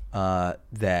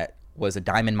 that was a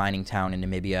diamond mining town in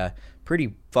Namibia.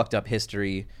 Pretty fucked up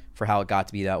history for how it got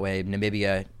to be that way.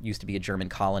 Namibia used to be a German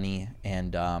colony,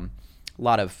 and a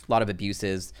lot of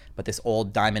abuses, but this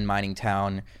old diamond mining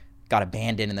town got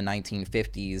abandoned in the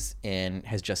 1950s and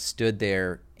has just stood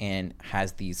there and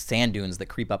has these sand dunes that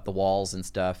creep up the walls and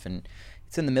stuff, and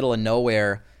it's in the middle of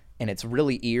nowhere, and it's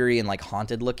really eerie and like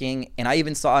haunted looking. And I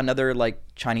even saw another like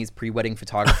Chinese pre-wedding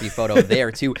photography photo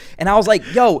there too, and I was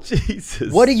like, yo,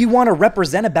 Jesus, what do you want to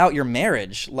represent about your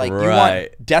marriage? Like, you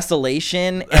want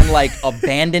desolation and like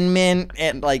abandonment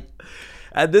and like,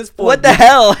 at this point, what the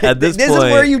hell? At this this point,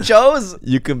 is where you chose.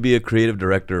 You can be a creative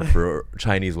director for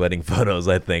Chinese wedding photos,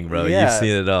 I think, bro. Yeah. You've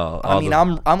seen it all. I mean,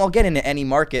 I'll get into any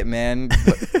market, man.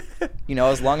 But, you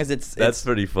know, as long as it's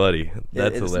pretty funny.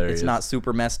 That's hilarious. It's not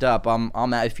super messed up.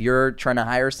 If you're trying to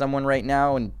hire someone right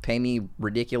now and pay me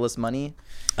ridiculous money.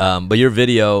 But your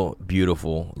video,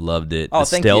 beautiful. Loved it. Oh, the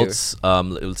thank stilts.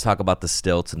 Let's talk about the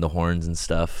stilts and the horns and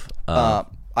stuff.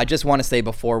 I just want to say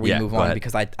before we move on, ahead.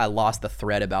 because I lost the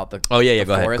thread about the go ahead.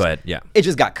 forest. Go ahead. Yeah. It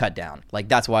just got cut down. Like,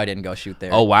 that's why I didn't go shoot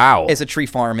there. Oh, wow. It's a tree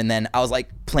farm, and then I was like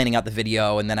planning out the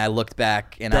video, and then I looked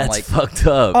back and I'm like, fucked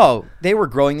up. Oh, they were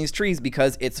growing these trees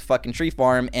because it's a fucking tree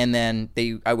farm, and then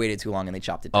I waited too long and they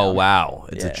chopped it down. Oh, wow.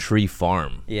 It's a tree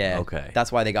farm. Yeah. Okay.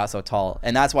 That's why they got so tall.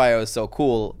 And that's why it was so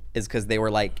cool, is because they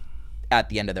were like at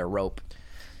the end of their rope.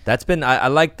 That's been I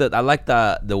like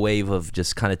the wave of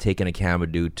just kind of taking a camera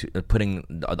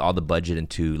putting all the budget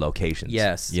into locations.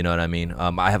 Yes. You know what I mean?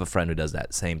 I have a friend who does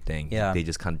that same thing. Yeah. They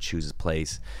just kind of choose a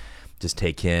place, just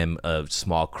take him, a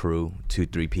small crew,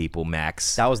 2-3 people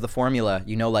max. That was the formula.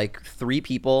 You know, like 3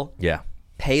 people. Yeah.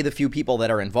 Pay the few people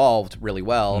that are involved really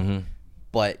well,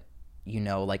 but you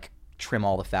know, like trim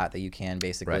all the fat that you can,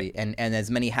 basically. Right. And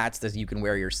as many hats as you can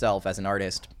wear yourself as an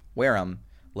artist, wear them.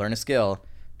 Learn a skill.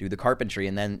 Do the carpentry.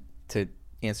 And then to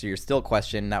answer your still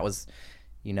question, that was,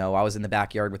 you know, I was in the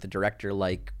backyard with the director,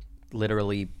 like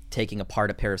literally taking apart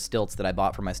a pair of stilts that I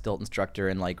bought from my stilt instructor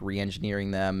and like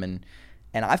re-engineering them, and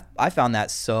I found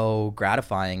that so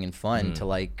gratifying and fun to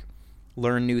like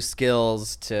learn new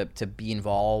skills, to be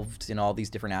involved in all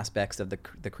these different aspects of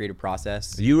the creative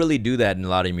process. You really do that in a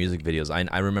lot of your music videos.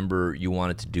 I remember you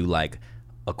wanted to do like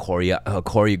a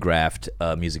choreographed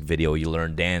music video. You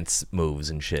learn dance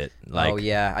moves and shit. Like, oh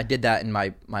yeah, I did that in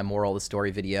my Moral of the Story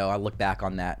video. I look back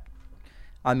on that.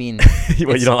 I mean,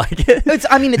 well, you don't like it?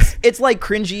 It's like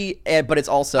cringy, but it's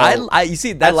also you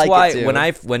see, that's like why it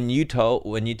too. when you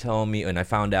told me, and I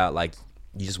found out like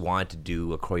you just wanted to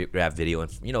do a choreographed video,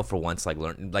 and you know, for once, like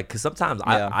learn, like, because sometimes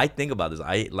I think about this.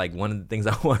 I like, one of the things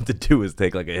I wanted to do is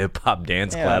take like a hip hop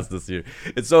dance class this year.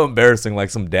 It's so embarrassing,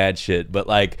 like some dad shit, but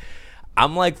like,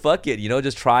 I'm like, fuck it, you know,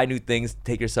 just try new things,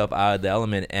 take yourself out of the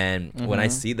element. And when I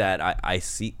see that, I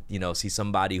see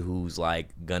somebody who's like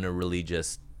gonna really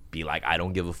just be like, I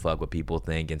don't give a fuck what people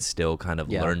think, and still kind of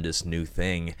learn this new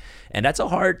thing. And that's a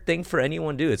hard thing for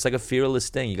anyone to do. It's like a fearless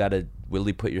thing. You got to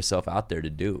really put yourself out there to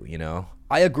do, you know?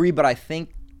 I agree, but I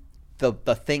think the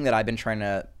thing that I've been trying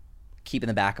to keep in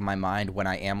the back of my mind when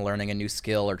I am learning a new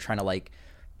skill or trying to like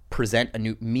present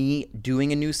me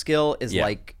doing a new skill is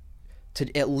like,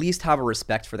 to at least have a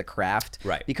respect for the craft.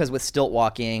 Right. Because with stilt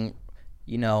walking,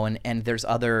 you know, and there's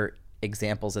other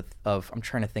examples of I'm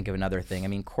trying to think of another thing. I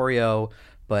mean, choreo,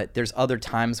 but there's other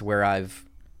times where I've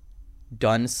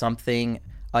done something.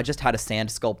 I just had a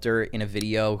sand sculptor in a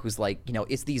video who's like, you know,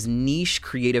 it's these niche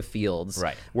creative fields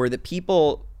where the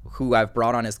people who I've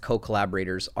brought on as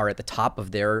co-collaborators are at the top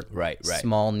of their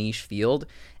small niche field,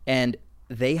 and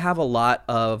they have a lot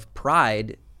of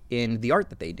pride in the art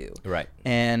that they do. Right.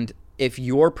 And if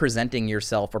you're presenting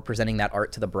yourself or presenting that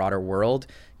art to the broader world,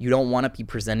 you don't want to be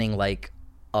presenting like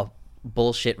a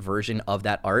bullshit version of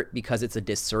that art, because it's a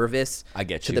disservice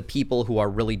to the people who are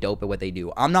really dope at what they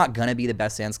do. I'm not going to be the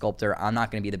best sand sculptor. I'm not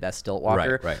going to be the best stilt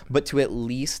walker. Right. But to at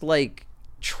least like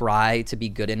try to be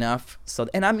good enough. So,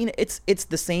 and I mean, it's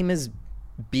the same as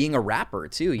being a rapper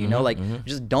too, you know, like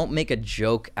just don't make a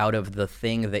joke out of the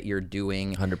thing that you're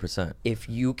doing. 100%. If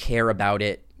you care about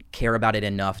it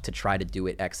enough to try to do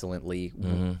it excellently,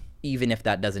 even if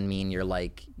that doesn't mean you're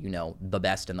like, you know, the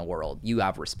best in the world, you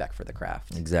have respect for the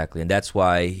craft. Exactly. And that's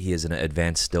why he is in an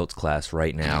advanced stilts class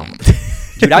right now.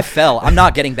 Dude, I fell. I'm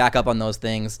not getting back up on those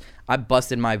things. I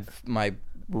busted my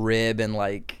rib and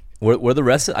like. Were the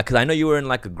rest of, because I know you were in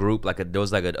like a group, like there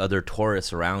was like other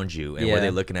tourists around you, and were they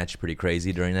looking at you pretty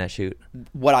crazy during that shoot?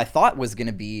 What I thought was going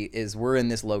to be is we're in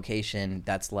this location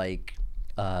that's like,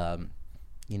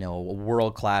 you know, a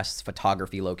world-class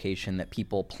photography location that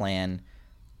people plan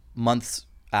months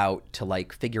out to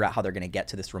like figure out how they're going to get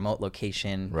to this remote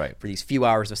location for these few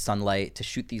hours of sunlight to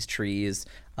shoot these trees,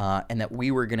 and that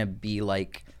we were going to be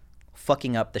like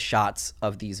fucking up the shots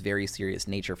of these very serious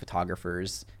nature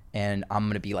photographers. And I'm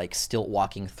going to be like still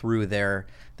walking through their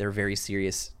very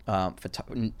serious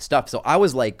stuff. So I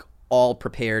was like all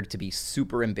prepared to be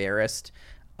super embarrassed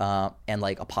and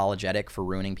like apologetic for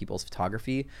ruining people's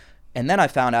photography. And then I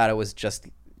found out it was just,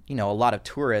 you know, a lot of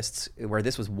tourists where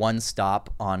this was one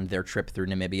stop on their trip through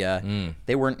Namibia.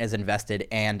 They weren't as invested,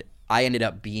 and I ended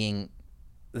up being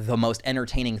the most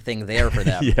entertaining thing there for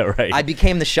them. Yeah, right. I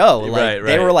became the show. Like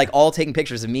they right. were like all taking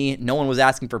pictures of me. No one was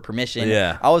asking for permission.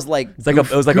 Yeah. I was like,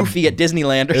 it was like goofy at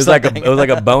Disneyland or it was something. it was like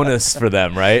a bonus for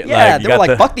them, right? Yeah, like, they were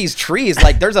like, fuck these trees.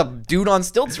 Like, there's a dude on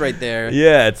stilts right there.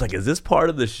 Yeah, it's like, is this part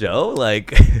of the show?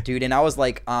 Like, dude, and I was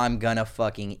like, I'm gonna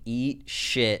fucking eat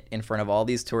shit in front of all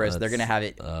these tourists. They're gonna have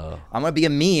it. I'm gonna be a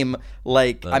meme.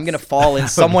 Like, I'm gonna fall in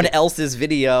someone else's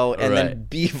video and then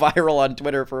be viral on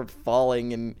Twitter for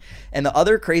falling. And the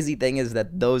other crazy thing is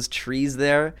that those trees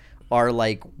there are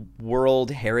like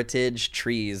World Heritage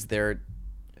trees.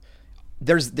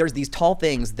 There's these tall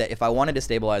things that if I wanted to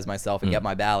stabilize myself and get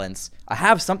my balance, I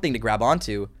have something to grab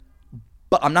onto,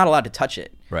 but I'm not allowed to touch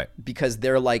it. Right. Because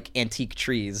they're like antique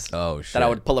trees that I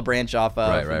would pull a branch off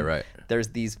of. Right. There's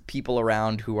these people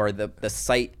around who are the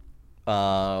site.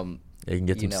 It can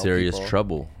get some serious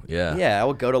trouble. Yeah. Yeah, I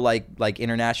would go to like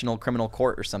international criminal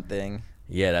court or something.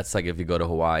 Yeah, that's like if you go to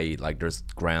Hawaii, like there's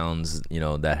grounds, you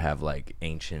know, that have like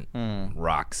ancient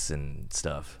rocks and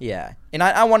stuff. Yeah, and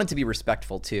I wanted to be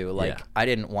respectful too. Like I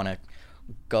didn't want to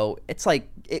go. It's like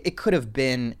it could have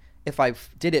been if I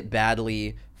did it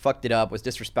badly, fucked it up, was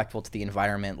disrespectful to the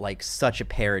environment. Like such a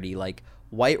parody. Like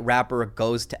white rapper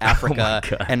goes to Africa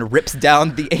and rips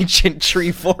down the ancient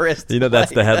tree forest. You know,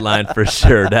 that's the headline for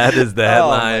sure. That is the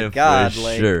headline for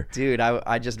sure. Dude,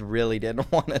 I just really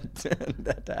didn't want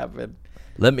that to happen.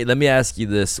 Let me ask you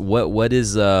this: what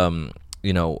is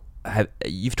you know,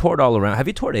 you've toured all around? Have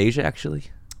you toured Asia actually?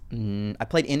 I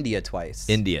played India twice.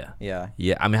 India, yeah.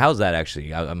 I mean, how's that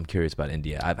actually? I'm curious about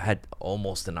India. I've had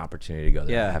almost an opportunity to go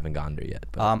there. I haven't gone there yet.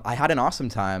 But. I had an awesome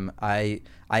time. I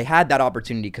had that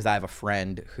opportunity because I have a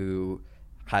friend who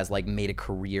has like made a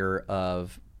career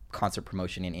of concert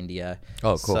promotion in India.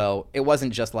 Oh, cool. So it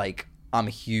wasn't just like I'm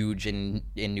huge in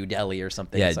New Delhi or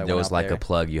something. Yeah, so there was like a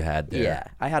plug you had there. Yeah,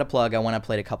 I had a plug. I went and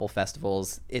played a couple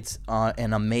festivals. It's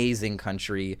an amazing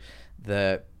country.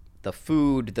 The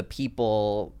food, the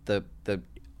people, the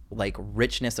like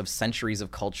richness of centuries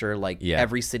of culture. Like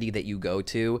every city that you go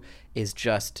to is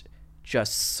just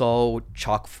so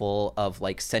chock full of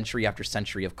like century after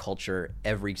century of culture.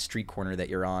 Every street corner that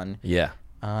you're on. Yeah.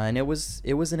 And it was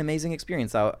an amazing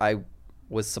experience. I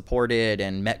was supported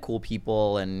and met cool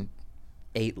people and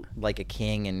ate like a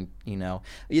king. And you know,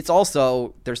 it's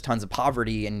also there's tons of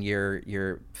poverty and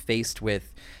you're faced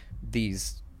with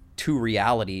these two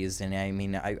realities. And I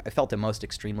mean, I felt it most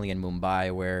extremely in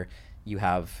Mumbai, where you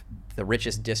have the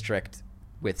richest district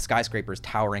with skyscrapers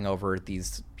towering over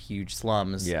these huge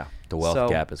slums. Yeah, the wealth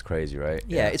gap is crazy, right?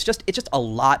 Yeah, it's just a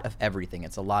lot of everything.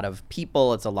 It's a lot of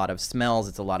people, it's a lot of smells,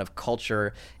 it's a lot of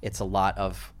culture, it's a lot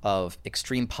of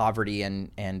extreme poverty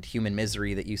and human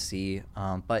misery that you see.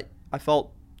 But I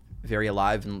felt very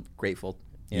alive and grateful.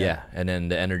 Yeah, and then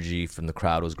the energy from the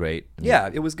crowd was great. Yeah,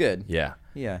 it was good. Yeah.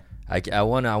 Yeah. I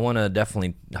wanna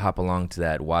definitely hop along to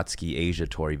that Watsky Asia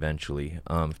tour eventually,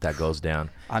 if that goes down.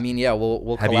 I mean, yeah,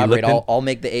 we'll collaborate. I'll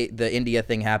make the India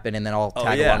thing happen, and then I'll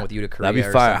tag along with you to Korea. That'd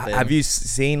be fire. Have you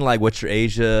seen like what your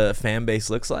Asia fan base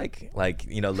looks like? Like,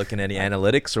 you know, looking at any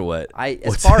analytics or what?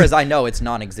 As far as I know, it's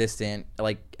non-existent.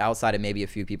 Like outside of maybe a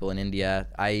few people in India,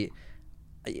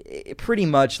 pretty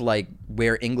much like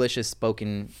where English is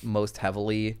spoken most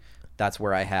heavily. That's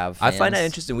where I have fans. I find that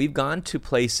interesting. We've gone to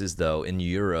places though in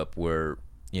Europe where,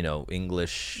 you know,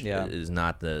 English is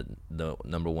not the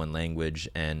number one language,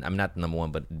 and I'm not the number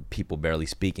one, but people barely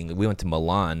speaking. We went to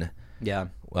Milan, Yeah.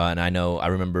 And I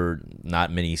remember not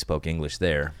many spoke English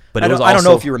there, but I it was don't, also, I don't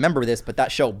know if you remember this, but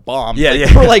that show bombed. Yeah, like, yeah.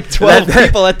 There were like 12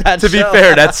 people at that To show. be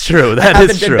fair, that's true. That I is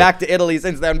haven't been true. back to Italy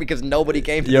since then because nobody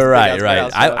came to this You're right, big-ass right.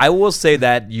 warehouse show. I will say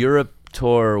that Europe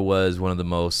tour was one of the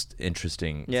most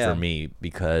interesting Yeah. for me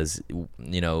because,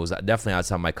 you know, it was definitely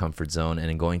outside my comfort zone. And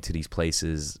in going to these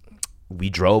places, we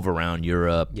drove around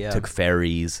Europe, Yeah. took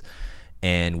ferries,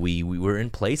 and we were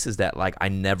in places that like I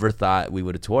never thought we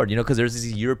would have toured, you know, because there's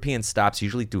these European stops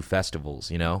usually through festivals,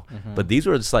 you know, but these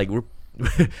were just like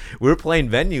we're playing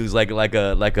venues like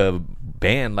a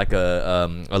band, like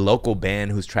a local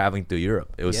band who's traveling through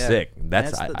Europe. It was Yeah. sick.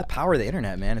 That's Man, it's the power of the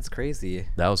internet, man. It's crazy.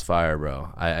 that was fire,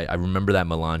 bro. I remember that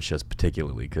Milan show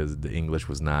particularly because the English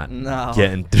was not No.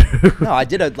 getting through. No, I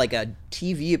did a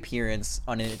TV appearance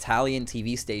on an Italian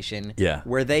TV station. Yeah.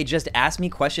 Where they just asked me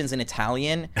questions in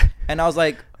Italian, and I was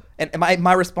like, and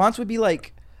my response would be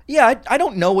like, yeah, I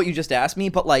don't know what you just asked me,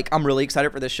 but like I'm really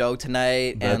excited for the show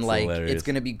tonight, That's and like hilarious. it's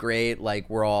gonna be great. Like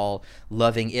we're all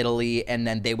loving Italy, and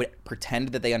then they would pretend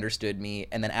that they understood me,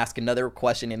 and then ask another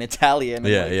question in Italian. and,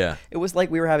 Yeah, like, yeah. It was like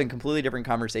we were having completely different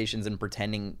conversations and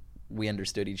pretending we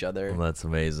understood each other. Well, that's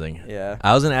amazing. Yeah.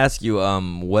 I was gonna ask you,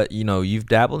 what, you know, you've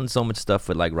dabbled in so much stuff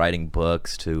with like writing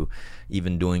books to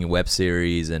even doing a web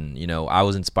series, and you know, I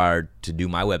was inspired to do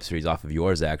my web series off of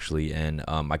yours actually, and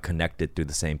I connected through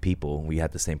the same people. We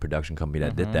had the same production company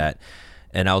that did that,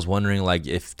 and I was wondering like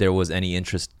if there was any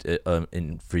interest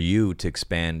in for you to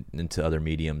expand into other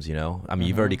mediums. You know, I mean,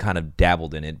 you've already kind of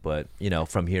dabbled in it, but you know,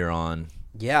 from here on,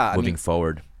 Yeah, moving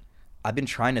forward. I've been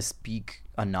trying to speak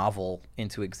a novel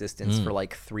into existence for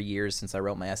like 3 years since I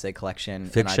wrote my essay collection. and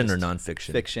I Fiction or just-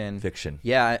 nonfiction? Fiction. Fiction.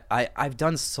 Yeah, I've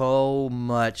done so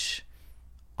much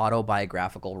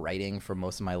autobiographical writing for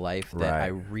most of my life that I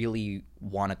Right. really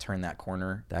want to turn that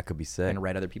corner That could be sick. and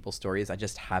write other people's stories. I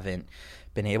just haven't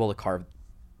been able to carve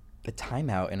the time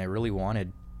out, and I really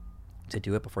wanted to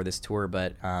do it before this tour,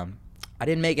 but I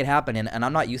didn't make it happen, and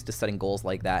I'm not used to setting goals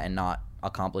like that and not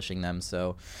accomplishing them.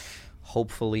 So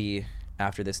hopefully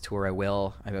after this tour I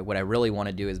will. What I really want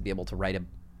to do is be able to write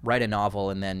a novel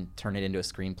and then turn it into a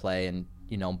screenplay, and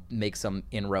you know, make some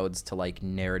inroads to like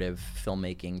narrative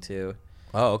filmmaking too.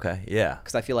 Oh, okay. Yeah.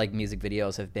 Because I feel like music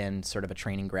videos have been sort of a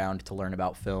training ground to learn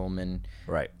about film, and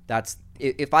Right. that's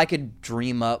if I could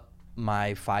dream up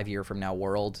my 5-year from now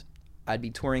world, I'd be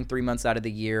touring 3 months out of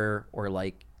the year, or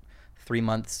like 3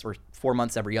 months or 4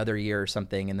 months every other year or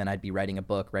something, and then I'd be writing a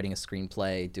book, writing a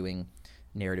screenplay, doing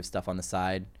narrative stuff on the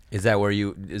side. Is that where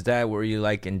you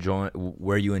like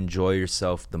where you enjoy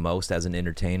yourself the most as an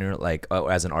entertainer, like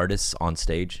as an artist on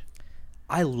stage?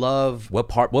 I love What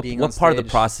part of being the on stage.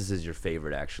 process is your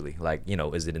favorite actually? Like, you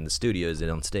know, is it in the studio, is it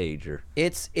on stage, or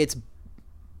It's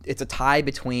a tie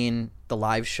between the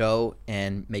live show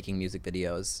and making music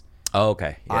videos. Oh,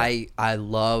 okay. Yeah. I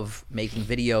love making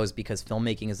videos because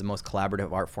filmmaking is the most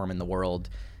collaborative art form in the world.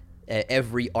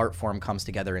 Every art form comes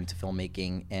together into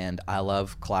filmmaking, and I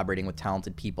love collaborating with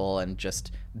talented people and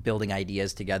just building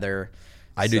ideas together.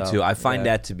 I do So, too. I find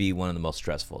yeah. that to be one of the most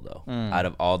stressful though. Out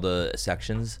of all the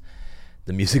sections,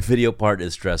 the music video part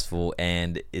is stressful,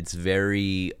 and it's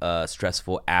very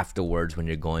stressful afterwards when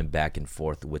you're going back and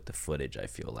forth with the footage. I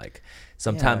feel like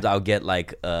sometimes Yeah. I'll get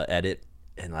like edit,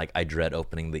 and like I dread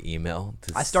opening the email.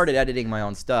 I started editing my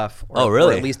own stuff. Oh,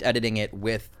 really? Or at least editing it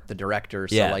with the director.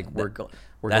 So Yeah, like we're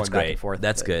that's going back great. and forth.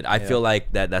 That's with good. it. I Yeah. feel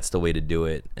like that's the way to do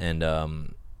it. And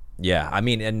yeah, I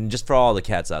mean, and just for all the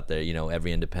cats out there, you know,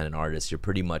 every independent artist, you're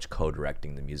pretty much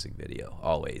co-directing the music video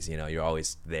always. You know, you're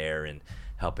always there and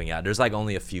helping out. There's like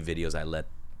only a few videos I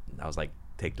was like,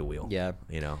 take the wheel. Yeah.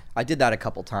 You know. I did that a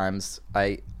couple times.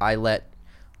 I let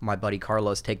my buddy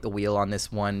Carlos take the wheel on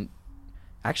this one.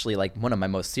 Actually, like one of my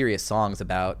most serious songs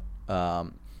about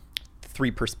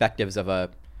 3 perspectives of a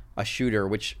shooter,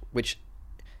 which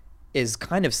is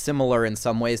kind of similar in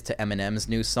some ways to Eminem's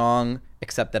new song,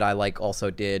 except that I like also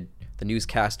did the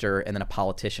newscaster and then a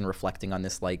politician reflecting on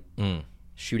this like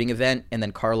shooting event, and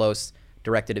then Carlos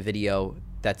directed a video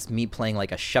that's me playing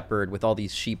like a shepherd with all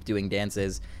these sheep doing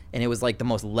dances, and it was like the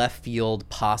most left field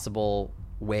possible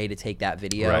way to take that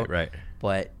video. Right.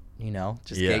 But you know,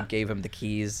 just Yeah. gave him the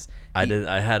keys. I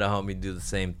had a homie do the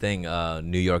same thing.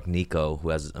 New York Nico, who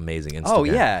has amazing Instagram. Oh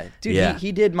yeah, dude, Yeah.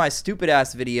 He did my stupid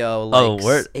ass video like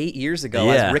word. 8 years ago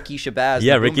Yeah. as Ricky Shabazz.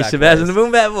 Yeah, the Ricky Boom Bap Shabazz Boys. and the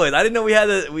Boom Bap Boys. I didn't know we have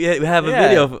a Yeah.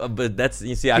 video, but that's,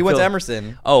 you see, I He went feel, to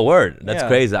Emerson. Oh, word! That's Yeah.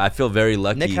 crazy. I feel very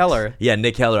lucky. Nick Heller. Yeah,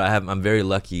 Nick Heller. I'm very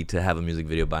lucky to have a music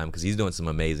video by him because he's doing some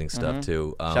amazing stuff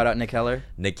too. Shout out Nick Heller.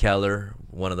 Nick Heller,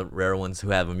 one of the rare ones who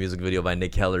have a music video by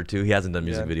Nick Heller too. He hasn't done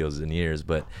music Yeah. videos in years,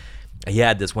 but he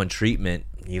had this one treatment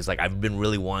he was like, I've been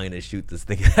really wanting to shoot this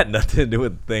thing. It had nothing to do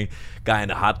with the thing. Guy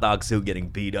in a hot dog suit getting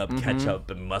beat up,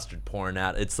 ketchup and mustard pouring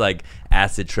out. It's like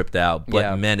acid tripped out.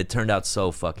 But man, it turned out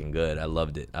so fucking good. I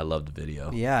loved it. I loved the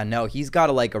video. Yeah, no, he's got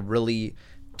a really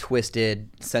twisted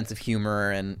sense of humor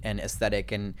and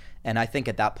aesthetic, and I think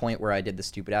at that point where I did the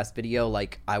stupid ass video,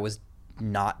 like I was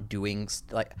not doing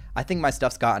like, I think my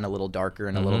stuff's gotten a little darker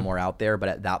and a little more out there, but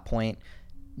at that point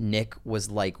Nick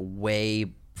was like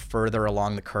way further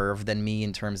along the curve than me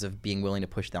in terms of being willing to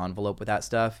push the envelope with that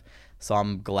stuff. So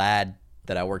I'm glad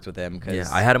that I worked with him. Yeah,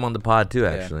 I had him on the pod too,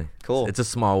 actually. Cool. It's a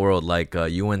small world. Like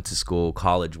you went to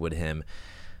college with him.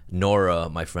 Nora,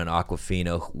 my friend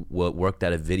Aquafina, worked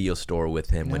at a video store with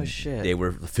him when they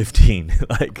were 15.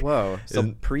 Like, whoa,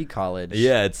 so pre-college.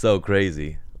 Yeah, it's so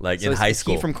crazy. Like so in high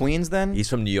school. Is he from Queens then? He's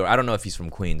from New York. I don't know if he's from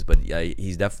Queens, but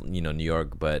he's definitely New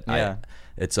York. But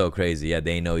it's so crazy. Yeah,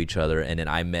 they know each other, and then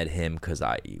I met him because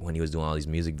when he was doing all these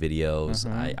music videos,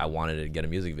 I wanted to get a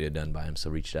music video done by him, so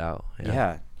reached out.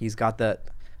 Yeah, he's got that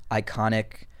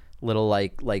iconic little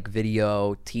like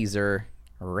video teaser.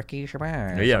 Ricky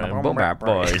Shabazz. Yeah, Boom Bap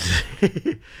Boys.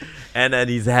 And then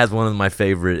he has one of my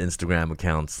favorite Instagram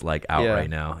accounts like out right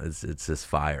now. It's just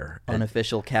fire.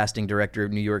 Unofficial casting director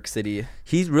of New York City.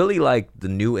 He's really like the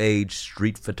new age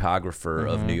street photographer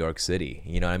of New York City.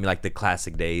 You know what I mean? Like the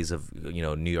classic days of,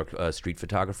 New York street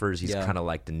photographers. He's kind of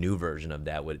like the new version of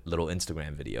that with little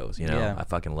Instagram videos. I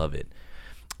fucking love it.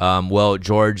 Well,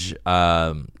 George,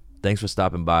 thanks for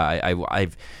stopping by.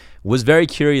 I've was very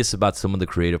curious about some of the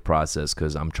creative process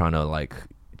because I'm trying to like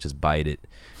just bite it,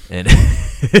 and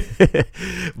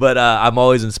but I'm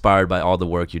always inspired by all the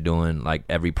work you're doing. Like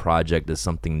every project, there's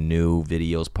something new,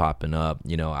 videos popping up.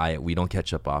 We don't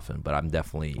catch up often, but I'm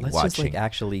definitely watching. Let's just like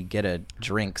actually get a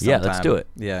drink sometime. Yeah, let's do it.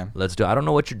 Yeah, let's do it. I don't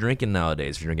know what you're drinking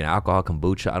nowadays. If you're drinking alcohol,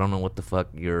 kombucha, I don't know what the fuck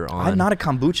you're on. I'm not a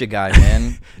kombucha guy,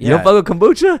 man. You don't fuck with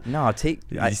kombucha? No, I'll take.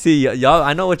 You see, y'all.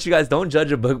 I know what you guys don't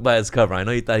judge a book by its cover. I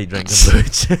know you thought he drank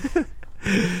kombucha.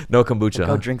 No kombucha.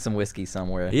 Go drink some whiskey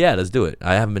somewhere. Yeah, let's do it.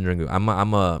 I haven't been drinking.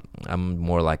 I'm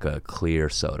more like a clear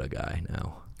soda guy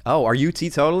now. Oh, are you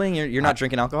teetotaling? You're not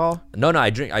drinking alcohol? No, I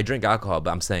drink alcohol,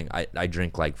 but I'm saying I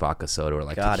drink like vodka soda or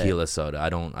like tequila soda. I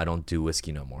don't do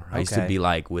whiskey no more. I used to be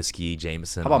like whiskey,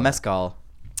 Jameson. How about mezcal?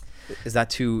 Is that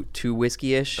too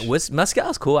whiskey-ish?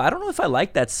 Mezcal's cool. I don't know if I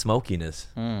like that smokiness.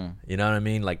 You know what I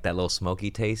mean? Like that little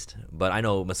smoky taste. But I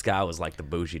know mezcal is like the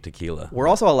bougie tequila. We're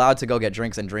also allowed to go get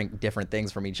drinks and drink different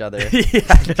things from each other.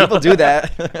 People do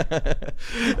that.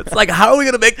 It's like, how are we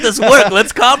going to make this work?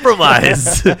 Let's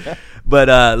compromise.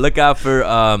 But look out for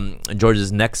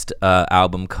George's next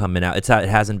album coming out. It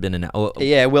hasn't been announced.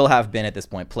 Yeah, it will have been at this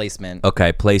point. Placement.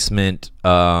 Okay, placement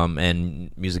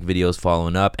and music videos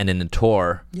following up. And then the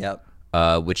tour. Yep.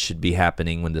 Which should be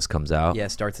happening when this comes out. Yeah,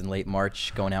 starts in late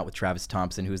March, going out with Travis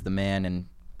Thompson, who's the man, and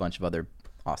a bunch of other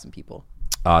awesome people.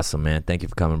 Awesome, man. Thank you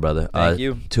for coming, brother. Thank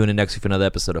you. Tune in next week for another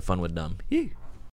episode of Fun with Dumb.